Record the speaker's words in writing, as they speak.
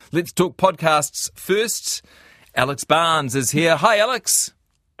Let's talk podcasts first. Alex Barnes is here. Hi, Alex.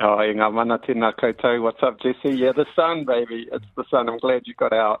 Oh, ngā mana tēnā koutou. What's up, Jesse? Yeah, the sun, baby. It's the sun. I'm glad you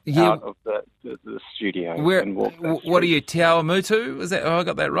got out of the studio and walked that What are you, Te Awamutu? Is that? Oh, I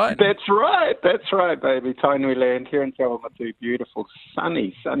got that right? That's right, baby. Tainui land here in Te Awamutu. Beautiful,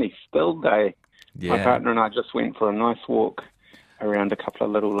 sunny, still day. Yeah. My partner and I just went for a nice walk around a couple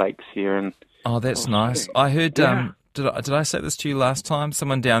of little lakes here. And oh, that's nice. I heard... Did I say this to you last time?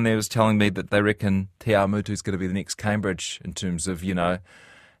 Someone down there was telling me that they reckon Te Awamutu is going to be the next Cambridge in terms of,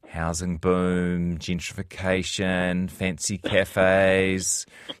 housing boom, gentrification, fancy cafes.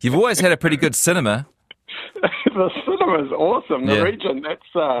 You've always had a pretty good cinema. The cinema's awesome. The region, that's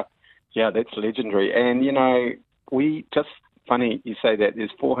legendary. And, we just, funny you say that,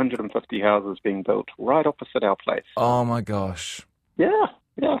 there's 450 houses being built right opposite our place. Oh, my gosh. Yeah.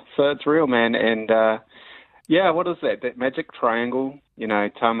 So it's real, man. And, what is that? That magic triangle,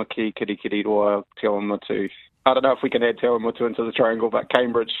 Tamaki, Aotearoa, Te Awamutu. I don't know if we can add Te Awamutu into the triangle, but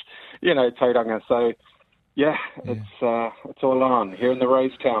Cambridge, Tauranga. So, it's all on here in the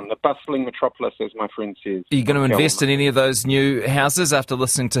Rose Town, the bustling metropolis, as my friend says. Are you going to invest in any of those new houses after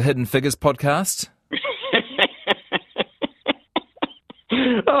listening to Hidden Figures podcast?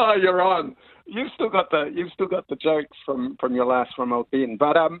 Oh, you're on. You've still got the jokes from your last remote then,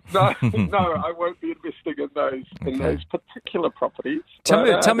 but no, I won't be investing in those particular properties.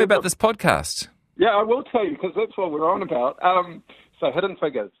 Tell me about this podcast. Yeah, I will tell you because that's what we're on about. So Hidden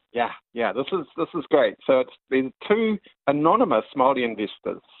Figures, this is great. So there's two anonymous Māori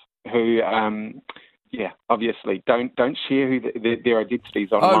investors who, obviously don't share who their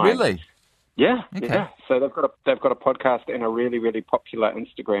identities online. Oh, really? Yeah, okay. Yeah. So they've got a podcast and a really, really popular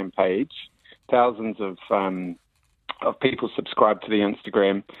Instagram page. Thousands of people subscribe to the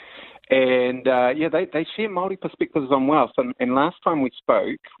Instagram. And, they share Māori perspectives on wealth. And last time we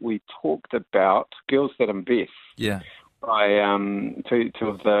spoke, we talked about Girls That Invest. Yeah. By two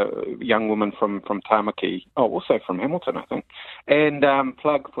of the young women from Tamaki. Oh, also from Hamilton, I think. And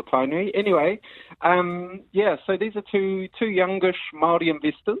plug for Tainui. Anyway, so these are two youngish Māori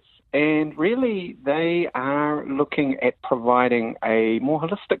investors. And really, they are looking at providing a more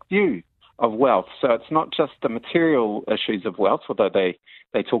holistic view of wealth. So it's not just the material issues of wealth, although they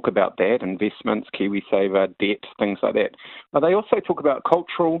talk about that, investments, KiwiSaver, debt, things like that. But they also talk about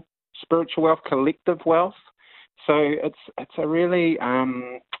cultural, spiritual wealth, collective wealth. So it's a really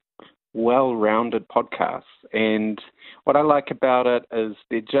well-rounded podcast. And what I like about it is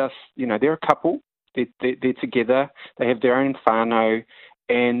they're just, they're a couple. They're together. They have their own whānau.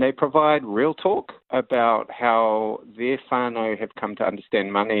 And they provide real talk about how their whānau have come to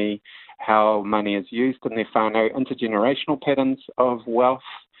understand money, how money is used in their whānau, intergenerational patterns of wealth,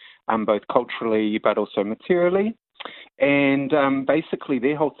 both culturally but also materially. And basically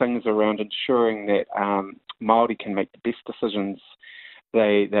their whole thing is around ensuring that Māori can make the best decisions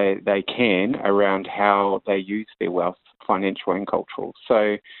they can around how they use their wealth, financial and cultural.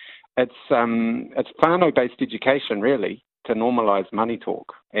 So it's whānau-based education, really, to normalise money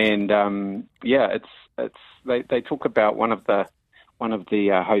talk. And they talk about one of the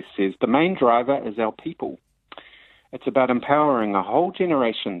hosts says the main driver is our people. It's about empowering a whole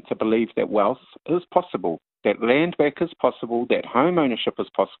generation to believe that wealth is possible, that land back is possible, that home ownership is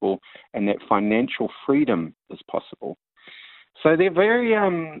possible, and that financial freedom is possible. So they're very,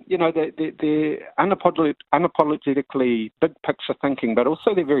 they're unapologetically big picture thinking, but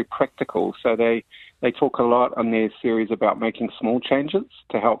also they're very practical. So they talk a lot on their series about making small changes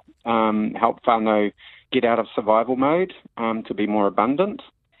to help whānau get out of survival mode, to be more abundant,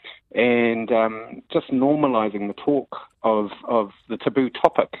 and just normalising the talk of the taboo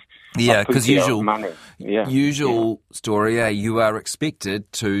topic. Yeah, because usual Yeah. story, you are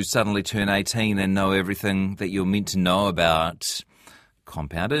expected to suddenly turn 18 and know everything that you're meant to know about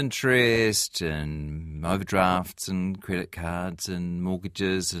compound interest and overdrafts and credit cards and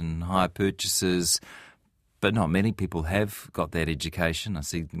mortgages and hire purchases. But not many people have got that education. I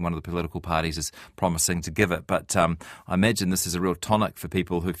see one of the political parties is promising to give it. But I imagine this is a real tonic for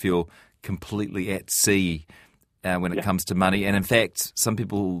people who feel completely at sea when it comes to money. And in fact, some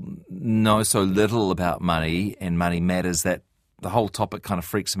people know so little about money and money matters that the whole topic kind of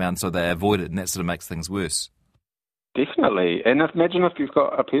freaks them out, and so they avoid it, and that sort of makes things worse. Definitely. And imagine if you've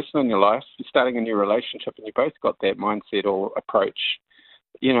got a person in your life, you're starting a new relationship, and you both got that mindset or approach,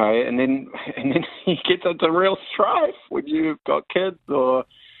 and then you get into real strife when you've got kids or,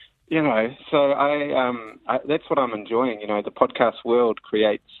 So I that's what I'm enjoying. The podcast world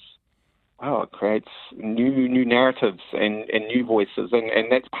creates new narratives and new voices.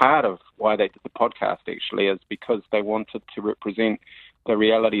 And that's part of why they did the podcast, actually, is because they wanted to represent the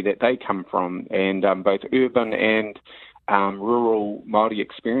reality that they come from, and both urban and rural Māori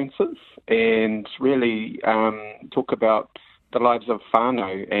experiences, and really talk about the lives of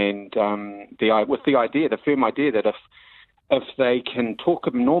whānau, and with the firm idea that if they can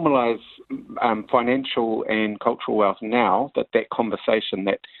normalise financial and cultural wealth now, that conversation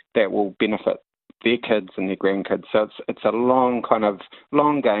that will benefit their kids and their grandkids. So it's a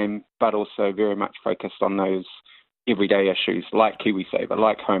long game, but also very much focused on those everyday issues like KiwiSaver,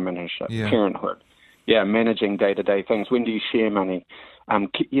 like home ownership, parenthood, managing day-to-day things. When do you share money?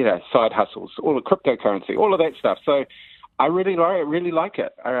 Side hustles, all the cryptocurrency, all of that stuff. So I really like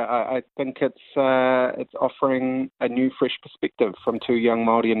it. I think it's offering a new, fresh perspective from two young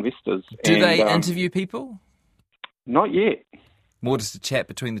Māori investors. Do they interview people? Not yet. More just a chat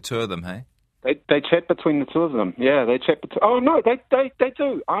between the two of them, hey? They chat between the two of them. Yeah, they chat between. Oh no, they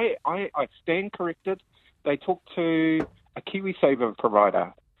do. I stand corrected. They talk to a KiwiSaver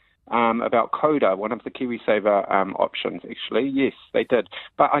provider about Coda, one of the KiwiSaver options. Actually, yes, they did.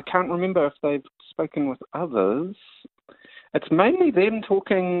 But I can't remember if they've spoken with others. It's mainly them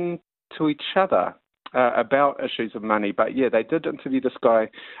talking to each other about issues of money. But yeah, they did interview this guy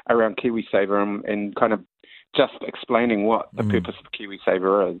around KiwiSaver and kind of just explaining what the purpose of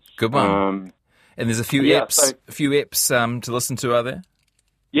KiwiSaver is. Good one. And there's a few apps to listen to, are there?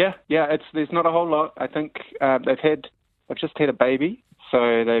 Yeah. There's not a whole lot. I think they've just had a baby,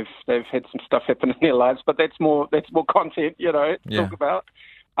 so they've had some stuff happen in their lives, but that's more content, to talk about.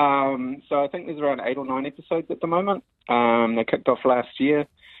 So I think there's around 8 or 9 episodes at the moment. They kicked off last year,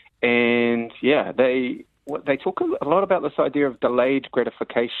 and they talk a lot about this idea of delayed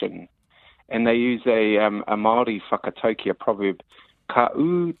gratification, and they use a Māori whakataukia proverb, ka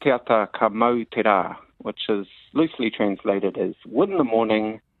u te ata ka mau te rā, which is loosely translated as win the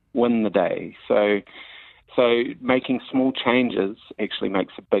morning, win the day. So making small changes actually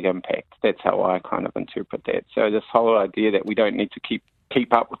makes a big impact. That's how I kind of interpret that. So this whole idea that we don't need to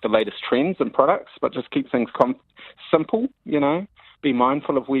keep up with the latest trends and products, but just keep things simple, be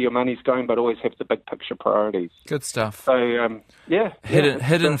mindful of where your money's going, but always have the big picture priorities. Good stuff. So,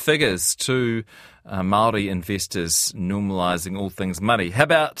 Hidden figures to Māori investors, normalising all things money. How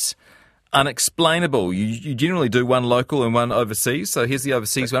about Unexplainable? You generally do one local and one overseas, so here's the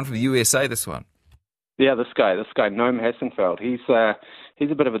overseas one from the USA, this one. Yeah, this guy, Noam Hassenfeld, he's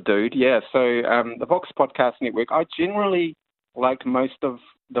a bit of a dude. Yeah, so the Vox Podcast Network, I generally like most of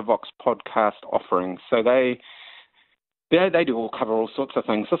the Vox podcast offerings. So they do cover all sorts of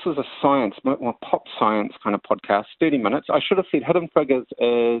things. This is a science, more pop science kind of podcast, 30 minutes. I should have said Hidden Figures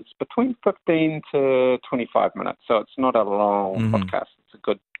is between 15 to 25 minutes, so it's not a long podcast. It's a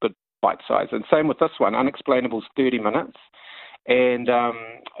good bite size. And same with this one, Unexplainable's 30 minutes. And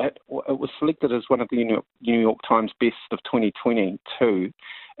it was selected as one of the New York Times Best of 2022.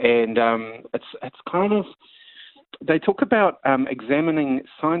 And it's kind of, they talk about examining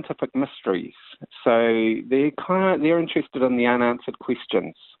scientific mysteries. So they're interested in the unanswered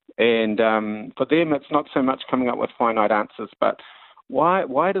questions. And for them, it's not so much coming up with finite answers, but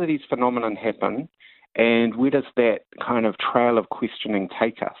why do these phenomena happen? And where does that kind of trail of questioning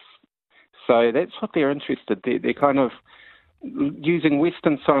take us? So that's what they're interested in. They're kind of using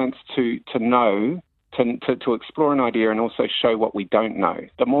Western science to know, to explore an idea and also show what we don't know.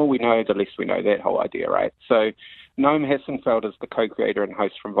 The more we know, the less we know, that whole idea, right? So Noam Hassenfeld is the co-creator and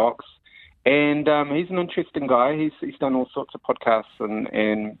host from Vox, and he's an interesting guy. He's done all sorts of podcasts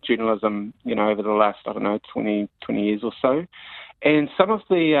and journalism, over the last, 20 years or so. And some of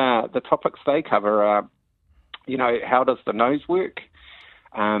the topics they cover are, how does the nose work?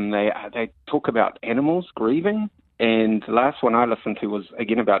 They talk about animals grieving. And the last one I listened to was,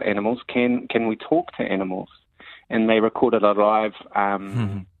 again, about animals. Can we talk to animals? And they recorded a live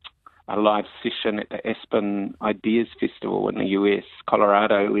session at the Aspen Ideas Festival in the US,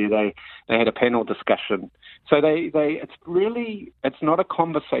 Colorado, where they had a panel discussion. So it's not a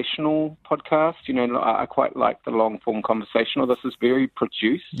conversational podcast. I quite like the long form conversational. This is very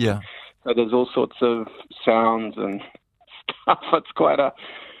produced. Yeah. So there's all sorts of sounds and stuff.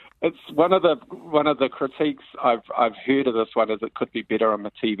 It's one of the critiques I've heard of this one is it could be better on the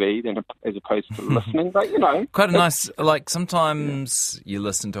TV than as opposed to listening. But quite a nice. Like sometimes you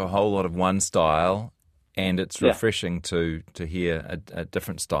listen to a whole lot of one style, and it's refreshing to hear a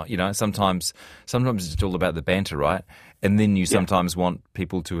different style. Sometimes it's all about the banter, right? And then you sometimes want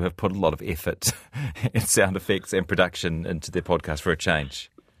people to have put a lot of effort and sound effects and production into their podcast for a change.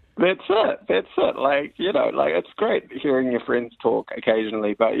 That's it. Like it's great hearing your friends talk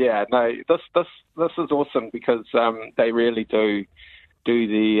occasionally, but this is awesome because they really do do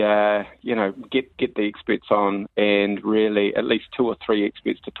the, get the experts on, and really at least 2 or 3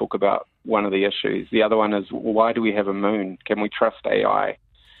 experts to talk about one of the issues. The other one is, why do we have a moon? Can we trust AI?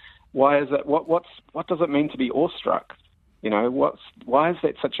 Why is it? What does it mean to be awestruck? Why is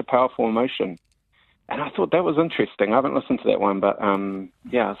that such a powerful emotion? And I thought that was interesting. I haven't listened to that one, but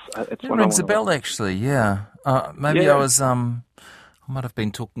it's one. It rings a bell, actually. Yeah, maybe Yeah. I might have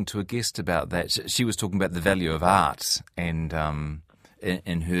been talking to a guest about that. She was talking about the value of art, and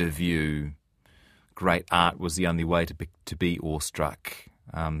in her view, great art was the only way to be awestruck,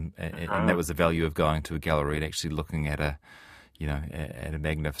 and that was the value of going to a gallery and actually looking at a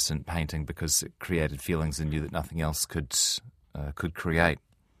magnificent painting, because it created feelings in you that nothing else could create.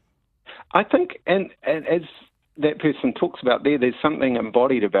 I think, and as that person talks about there's something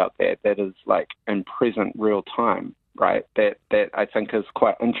embodied about that is like in present real time, right? That I think is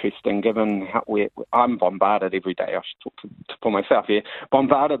quite interesting, given how I'm bombarded every day. I should talk for myself here.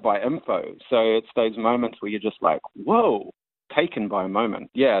 Bombarded by info, so it's those moments where you're just like, whoa, taken by a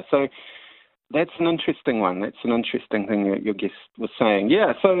moment. Yeah, so that's an interesting one. That's an interesting thing that your guest was saying.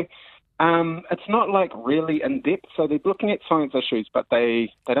 Yeah, so it's not like really in depth. So they're looking at science issues, but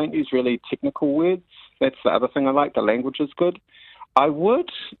they don't use really technical words. That's the other thing I like. The language is good. I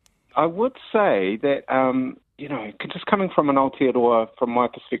would say that just coming from an Aotearoa, from my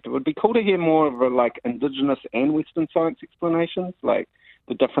perspective, it would be cool to hear more of a like Indigenous and Western science explanations, like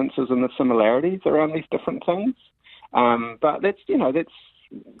the differences and the similarities around these different things. But that's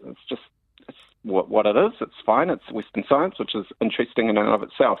just what it is. It's fine. It's Western science, which is interesting in and of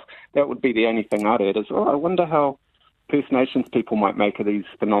itself. That would be the only thing I'd add is, I wonder how First Nations people might make of these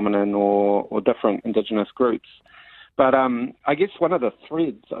phenomenon or different Indigenous groups. But I guess one of the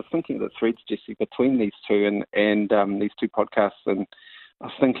threads, I was thinking of the threads, Jesse, between these two and these two podcasts, and I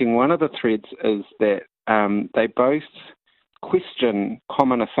was thinking one of the threads is that they both question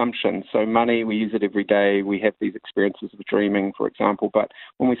common assumptions. So money, we use it every day. We have these experiences of dreaming, for example. But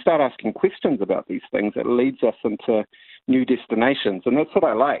when we start asking questions about these things, it leads us into new destinations. And that's what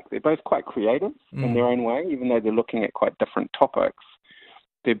I like. They're both quite creative in their own way, even though they're looking at quite different topics.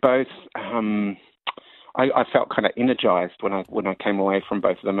 They're both, I felt kind of energized when I came away from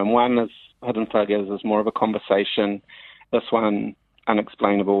both of them. And one is Hidden Failures is more of a conversation. This one,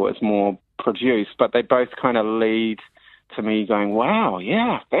 Unexplainable, is more produced. But they both kind of lead to me going, wow,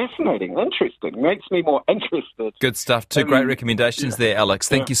 yeah, fascinating, interesting, makes me more interested. Good stuff. Two great recommendations there, Alex.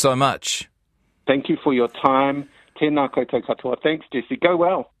 Thank you so much. Thank you for your time. Tēnā koutou katoa. Thanks, Jesse. Go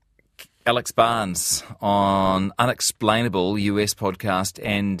well. Alex Barnes on Unexplainable, US podcast,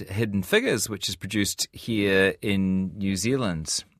 and Hidden Figures, which is produced here in New Zealand.